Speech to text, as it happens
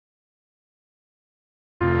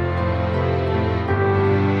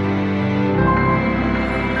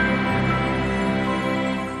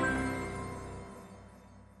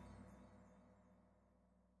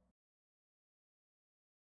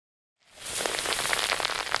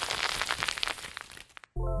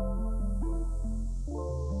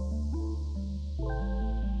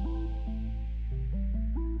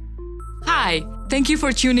Thank you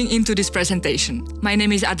for tuning into this presentation. My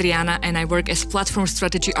name is Adriana and I work as Platform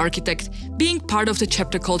Strategy Architect, being part of the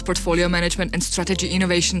chapter called Portfolio Management and Strategy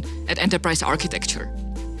Innovation at Enterprise Architecture.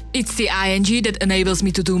 It's the ING that enables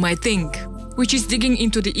me to do my thing, which is digging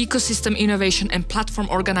into the ecosystem innovation and platform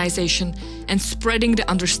organization and spreading the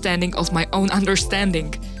understanding of my own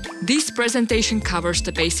understanding. This presentation covers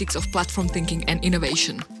the basics of platform thinking and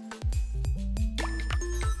innovation.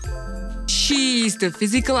 She is the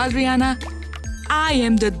physical Adriana, I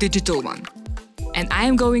am the digital one. And I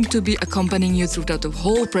am going to be accompanying you throughout the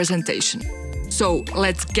whole presentation. So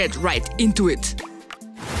let's get right into it.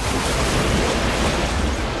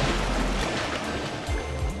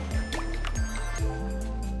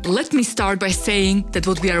 Let me start by saying that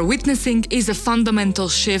what we are witnessing is a fundamental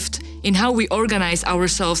shift in how we organize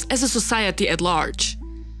ourselves as a society at large.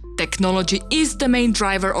 Technology is the main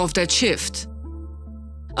driver of that shift.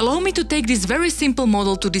 Allow me to take this very simple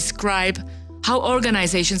model to describe how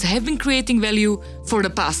organizations have been creating value for the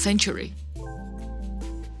past century.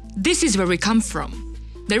 This is where we come from.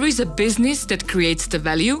 There is a business that creates the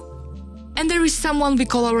value, and there is someone we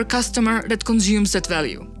call our customer that consumes that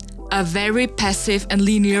value. A very passive and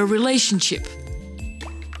linear relationship.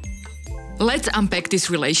 Let's unpack this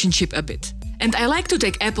relationship a bit. And I like to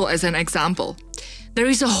take Apple as an example. There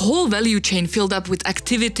is a whole value chain filled up with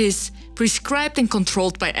activities prescribed and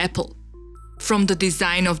controlled by Apple. From the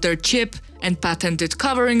design of their chip and patented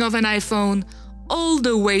covering of an iPhone, all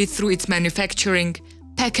the way through its manufacturing,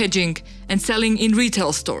 packaging, and selling in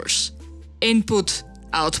retail stores. Input,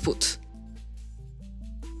 output.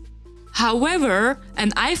 However,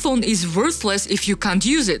 an iPhone is worthless if you can't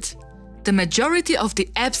use it. The majority of the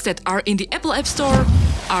apps that are in the Apple App Store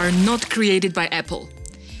are not created by Apple.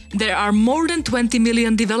 There are more than 20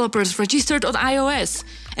 million developers registered on iOS,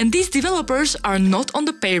 and these developers are not on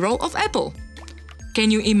the payroll of Apple. Can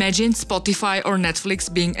you imagine Spotify or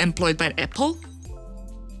Netflix being employed by Apple?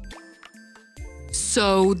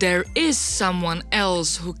 So there is someone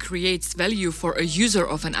else who creates value for a user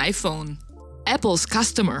of an iPhone. Apple's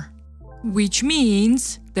customer. Which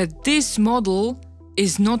means that this model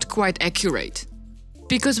is not quite accurate.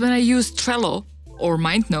 Because when I use Trello or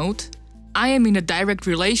MindNote, I am in a direct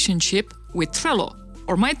relationship with Trello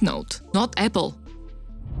or MindNote, not Apple.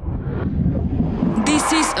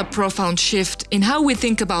 This is a profound shift in how we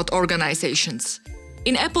think about organizations.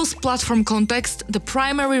 In Apple's platform context, the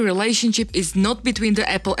primary relationship is not between the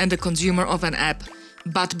Apple and the consumer of an app,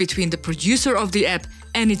 but between the producer of the app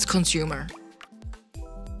and its consumer.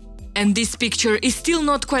 And this picture is still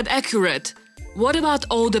not quite accurate. What about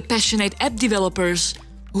all the passionate app developers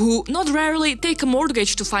who not rarely take a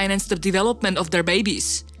mortgage to finance the development of their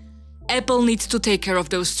babies? Apple needs to take care of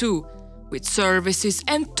those too, with services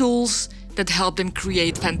and tools that help them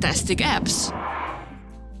create fantastic apps.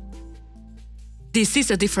 This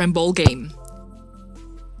is a different ballgame.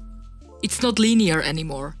 It's not linear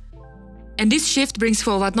anymore. And this shift brings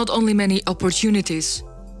forward not only many opportunities,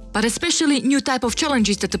 but especially new type of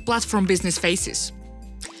challenges that the platform business faces.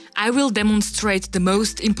 I will demonstrate the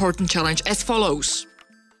most important challenge as follows.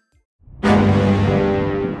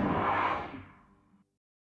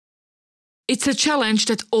 It's a challenge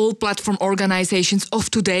that all platform organizations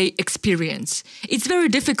of today experience. It's very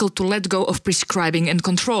difficult to let go of prescribing and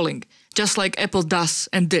controlling, just like Apple does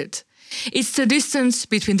and did. It's the distance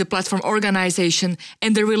between the platform organization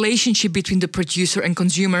and the relationship between the producer and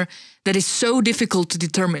consumer that is so difficult to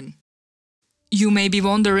determine. You may be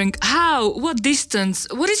wondering, how? What distance?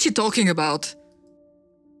 What is she talking about?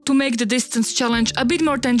 To make the distance challenge a bit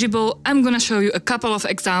more tangible, I'm gonna show you a couple of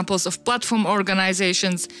examples of platform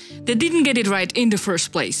organizations that didn't get it right in the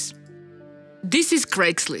first place. This is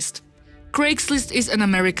Craigslist. Craigslist is an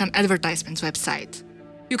American advertisement website.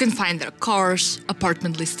 You can find there cars,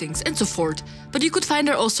 apartment listings, and so forth, but you could find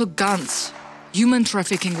there also guns. Human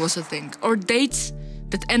trafficking was a thing, or dates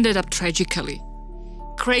that ended up tragically.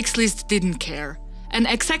 Craigslist didn't care, and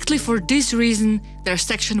exactly for this reason, their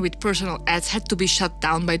section with personal ads had to be shut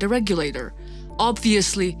down by the regulator.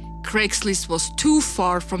 Obviously, Craigslist was too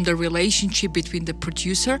far from the relationship between the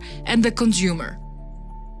producer and the consumer.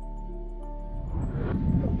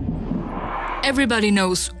 Everybody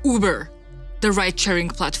knows Uber, the ride-sharing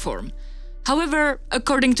platform. However,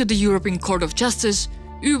 according to the European Court of Justice,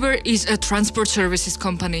 Uber is a transport services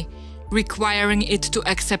company, requiring it to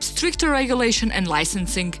accept stricter regulation and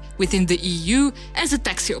licensing within the EU as a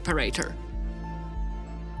taxi operator.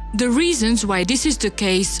 The reasons why this is the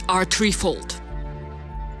case are threefold.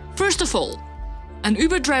 First of all, an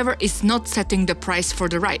Uber driver is not setting the price for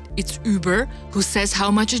the ride. It's Uber who says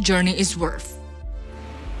how much a journey is worth.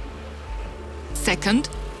 Second,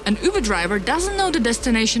 An Uber driver doesn't know the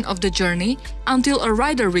destination of the journey until a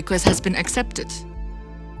rider request has been accepted.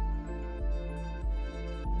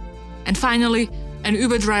 And finally, an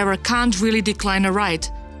Uber driver can't really decline a ride,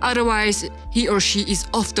 otherwise he or she is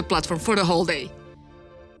off the platform for the whole day.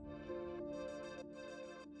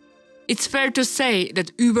 It's fair to say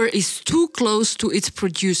that Uber is too close to its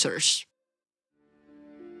producers.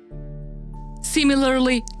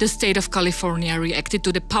 Similarly, the state of California reacted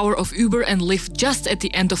to the power of Uber and Lyft just at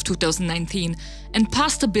the end of 2019 and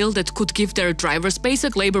passed a bill that could give their drivers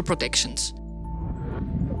basic labor protections.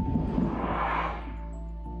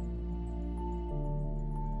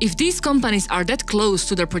 If these companies are that close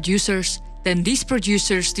to their producers, then these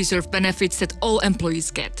producers deserve benefits that all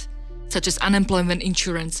employees get, such as unemployment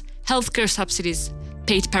insurance, healthcare subsidies,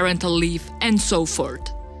 paid parental leave, and so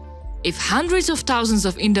forth. If hundreds of thousands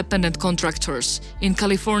of independent contractors in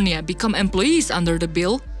California become employees under the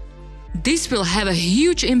bill, this will have a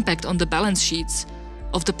huge impact on the balance sheets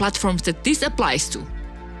of the platforms that this applies to.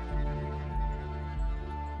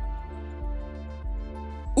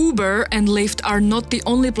 Uber and Lyft are not the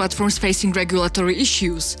only platforms facing regulatory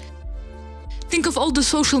issues. Think of all the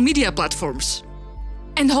social media platforms.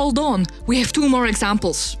 And hold on, we have 2 more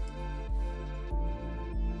examples.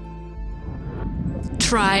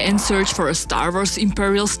 Try and search for a Star Wars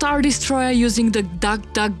Imperial Star Destroyer using the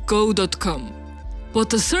DuckDuckGo.com. What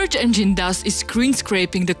the search engine does is screen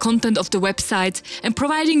scraping the content of the website and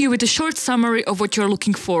providing you with a short summary of what you're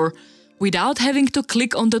looking for, without having to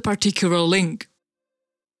click on the particular link.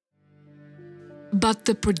 But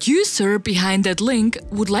the producer behind that link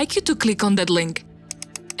would like you to click on that link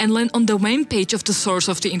and land on the main page of the source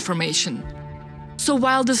of the information. So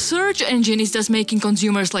while the search engine is thus making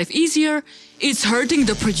consumers' life easier, it's hurting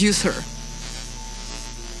the producer.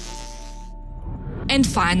 And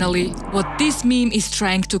finally, what this meme is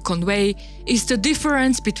trying to convey is the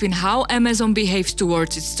difference between how Amazon behaves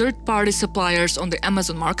towards its third-party suppliers on the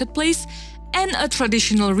Amazon marketplace and a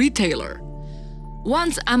traditional retailer.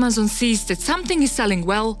 Once Amazon sees that something is selling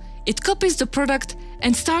well, it copies the product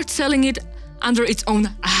and starts selling it under its own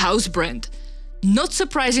house brand, not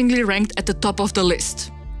surprisingly ranked at the top of the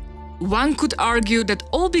list. One could argue that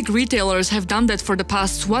all big retailers have done that for the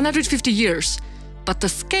past 150 years, but the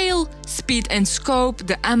scale, speed and scope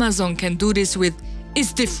that Amazon can do this with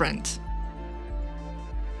is different.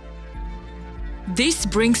 This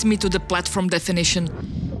brings me to the platform definition.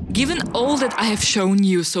 Given all that I have shown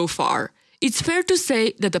you so far, it's fair to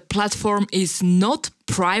say that a platform is not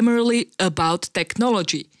primarily about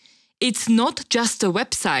technology. It's not just a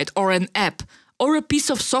website or an app or a piece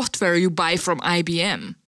of software you buy from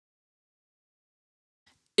IBM.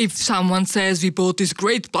 If someone says we bought this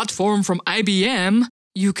great platform from IBM,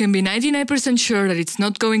 you can be 99% sure that it's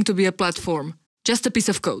not going to be a platform, just a piece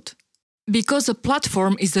of code. Because a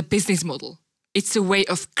platform is a business model. It's a way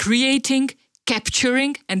of creating,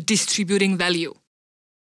 capturing, and distributing value.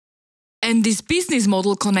 And this business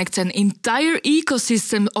model connects an entire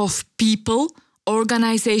ecosystem of people,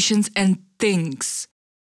 organizations, and things.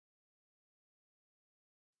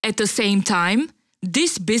 At the same time,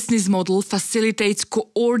 this business model facilitates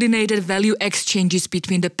coordinated value exchanges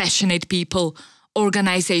between the passionate people,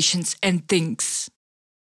 organizations, and things.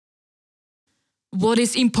 What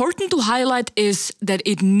is important to highlight is that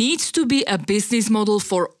it needs to be a business model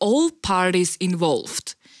for all parties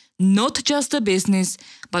involved. Not just the business,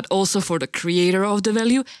 but also for the creator of the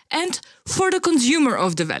value and for the consumer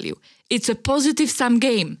of the value. It's a positive-sum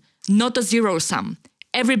game, not a zero-sum.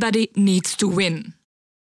 Everybody needs to win.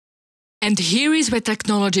 And here is where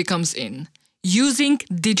technology comes in, using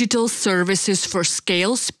digital services for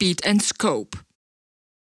scale, speed, and scope.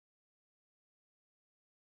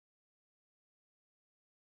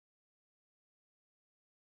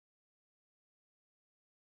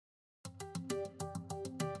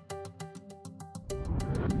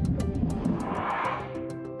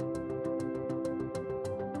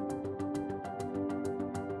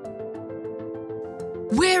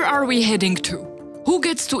 Where are we heading to? Who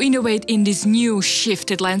gets to innovate in this new,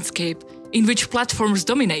 shifted landscape in which platforms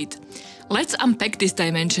dominate? Let's unpack this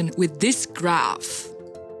dimension with this graph.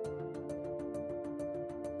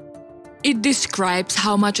 It describes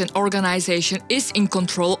how much an organization is in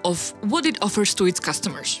control of what it offers to its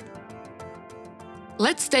customers.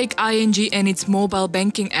 Let's take ING and its mobile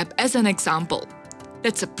banking app as an example.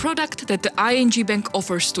 That's a product that the ING Bank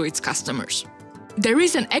offers to its customers. There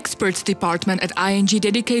is an experts department at ING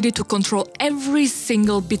dedicated to control every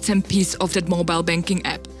single bits and piece of that mobile banking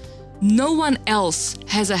app. No one else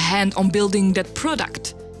has a hand on building that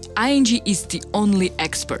product. ING is the only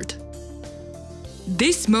expert.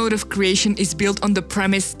 This mode of creation is built on the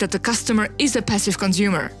premise that the customer is a passive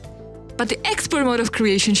consumer. But the expert mode of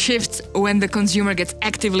creation shifts when the consumer gets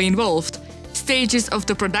actively involved. Stages of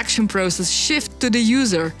the production process shift to the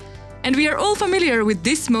user. And we are all familiar with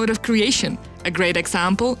this mode of creation. A great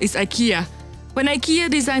example is IKEA. When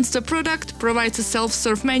IKEA designs the product, provides a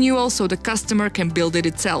self-serve manual so the customer can build it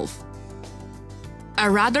itself. A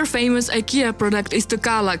rather famous IKEA product is the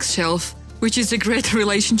Kallax shelf, which is a great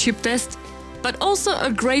relationship test, but also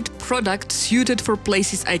a great product suited for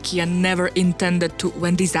places IKEA never intended to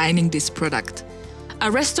when designing this product.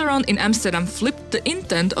 A restaurant in Amsterdam flipped the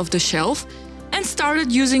intent of the shelf and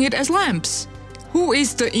started using it as lamps. Who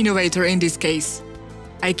is the innovator in this case?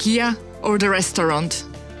 IKEA or the restaurant?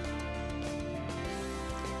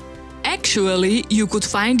 Actually, you could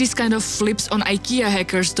find this kind of flips on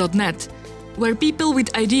IKEAhackers.net, where people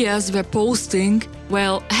with ideas were posting,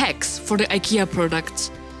 well, hacks for the IKEA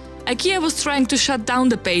products. IKEA was trying to shut down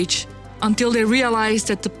the page until they realized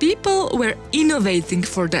that the people were innovating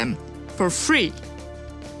for them, for free.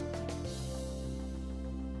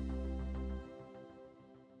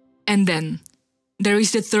 And then, there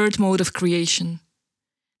is the third mode of creation.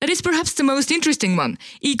 That is perhaps the most interesting one,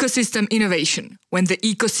 ecosystem innovation, when the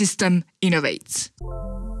ecosystem innovates.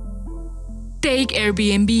 Take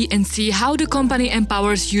Airbnb and see how the company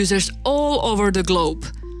empowers users all over the globe.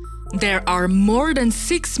 There are more than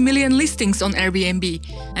 6 million listings on Airbnb,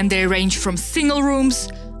 and they range from single rooms,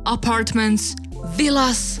 apartments,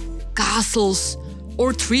 villas, castles,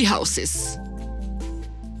 or tree houses.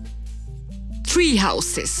 Tree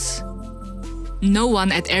houses. No one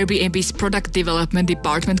at Airbnb's product development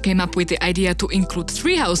department came up with the idea to include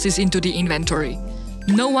tree houses into the inventory.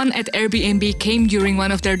 No one at Airbnb came during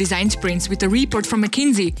one of their design sprints with a report from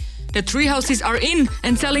McKinsey that tree houses are in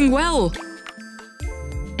and selling well.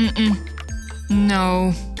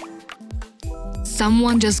 No.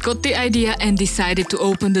 Someone just got the idea and decided to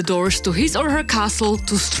open the doors to his or her castle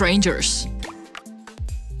to strangers.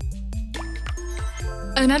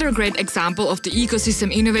 Another great example of the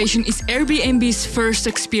ecosystem innovation is Airbnb's first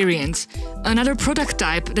experience, another product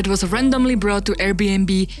type that was randomly brought to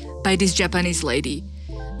Airbnb by this Japanese lady.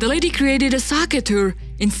 The lady created a sake tour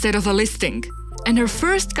instead of a listing, and her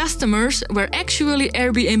first customers were actually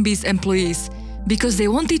Airbnb's employees because they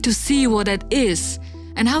wanted to see what that is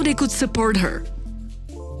and how they could support her.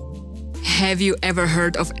 Have you ever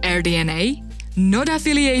heard of AirDNA? Not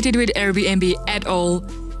affiliated with Airbnb at all.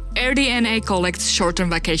 AirDNA collects short-term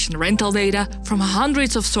vacation rental data from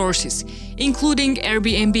hundreds of sources, including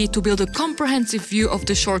Airbnb, to build a comprehensive view of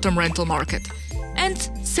the short-term rental market, and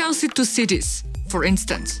sells it to cities, for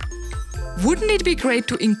instance. Wouldn't it be great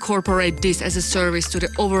to incorporate this as a service to the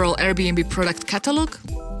overall Airbnb product catalog?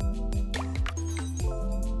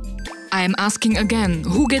 I am asking again,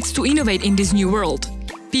 who gets to innovate in this new world?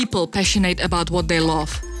 People passionate about what they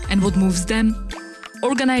love and what moves them?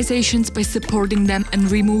 Organizations by supporting them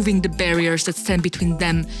and removing the barriers that stand between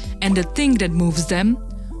them and the thing that moves them?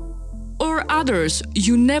 Or others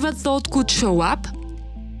you never thought could show up?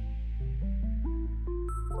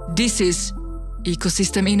 This is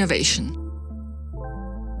ecosystem innovation.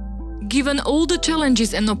 Given all the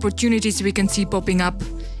challenges and opportunities we can see popping up,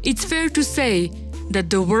 it's fair to say that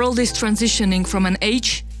the world is transitioning from an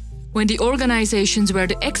age when the organizations were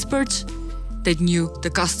the experts that knew the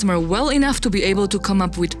customer well enough to be able to come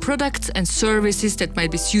up with products and services that might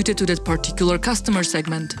be suited to that particular customer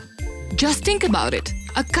segment. Just think about it,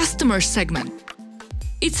 a customer segment.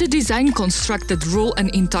 It's a design construct that rules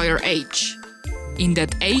an entire age. In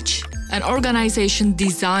that age, an organization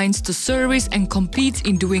designs the service and competes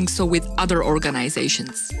in doing so with other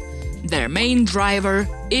organizations. Their main driver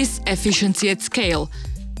is efficiency at scale.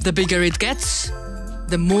 The bigger it gets,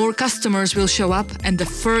 the more customers will show up and the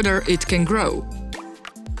further it can grow.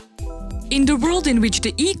 In the world in which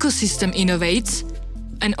the ecosystem innovates,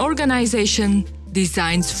 an organization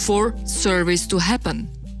designs for service to happen.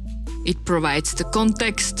 It provides the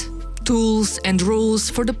context, tools and rules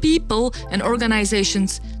for the people and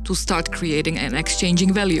organizations to start creating and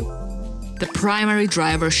exchanging value. The primary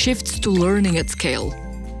driver shifts to learning at scale.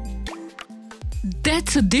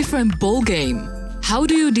 That's a different ballgame. How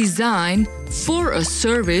do you design for a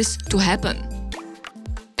service to happen?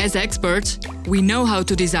 As experts, we know how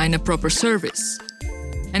to design a proper service.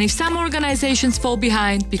 And if some organizations fall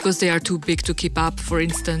behind because they are too big to keep up, for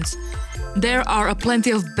instance, there are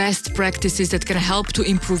plenty of best practices that can help to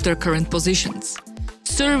improve their current positions.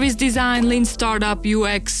 Service design, lean startup,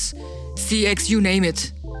 UX, CX, you name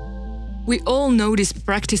it. We all know these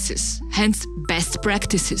practices, hence best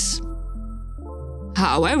practices.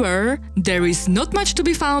 However, there is not much to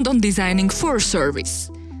be found on designing for service.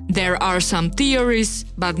 There are some theories,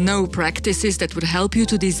 but no practices that would help you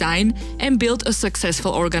to design and build a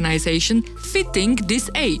successful organization fitting this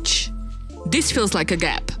age. This feels like a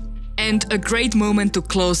gap, and a great moment to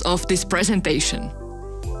close off this presentation.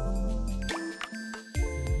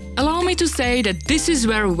 Allow me to say that this is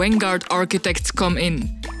where Vanguard architects come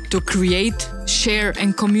in, to create, share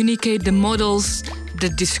and communicate the models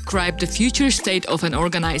that describe the future state of an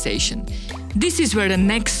organization. This is where the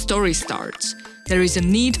next story starts. There is a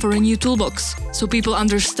need for a new toolbox, so people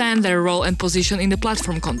understand their role and position in the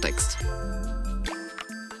platform context.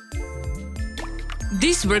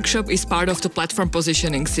 This workshop is part of the platform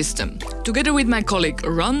positioning system. Together with my colleague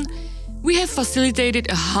Ron, we have facilitated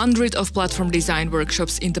 100 of platform design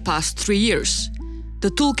workshops in the past 3 years. The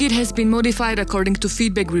toolkit has been modified according to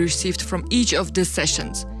feedback we received from each of the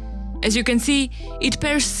sessions. As you can see, it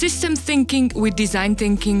pairs system thinking with design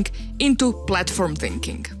thinking into platform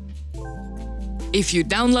thinking. If you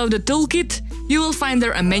download the toolkit, you will find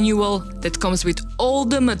there a manual that comes with all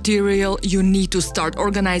the material you need to start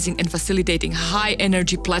organizing and facilitating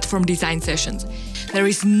high-energy platform design sessions. There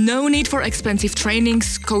is no need for expensive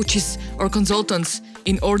trainings, coaches or consultants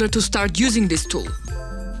in order to start using this tool.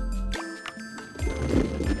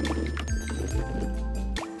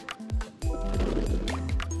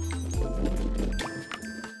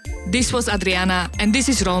 This was Adriana and this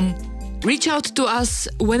is Ron. Reach out to us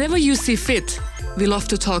whenever you see fit. We love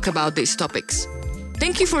to talk about these topics.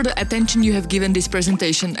 Thank you for the attention you have given this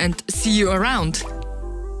presentation and see you around!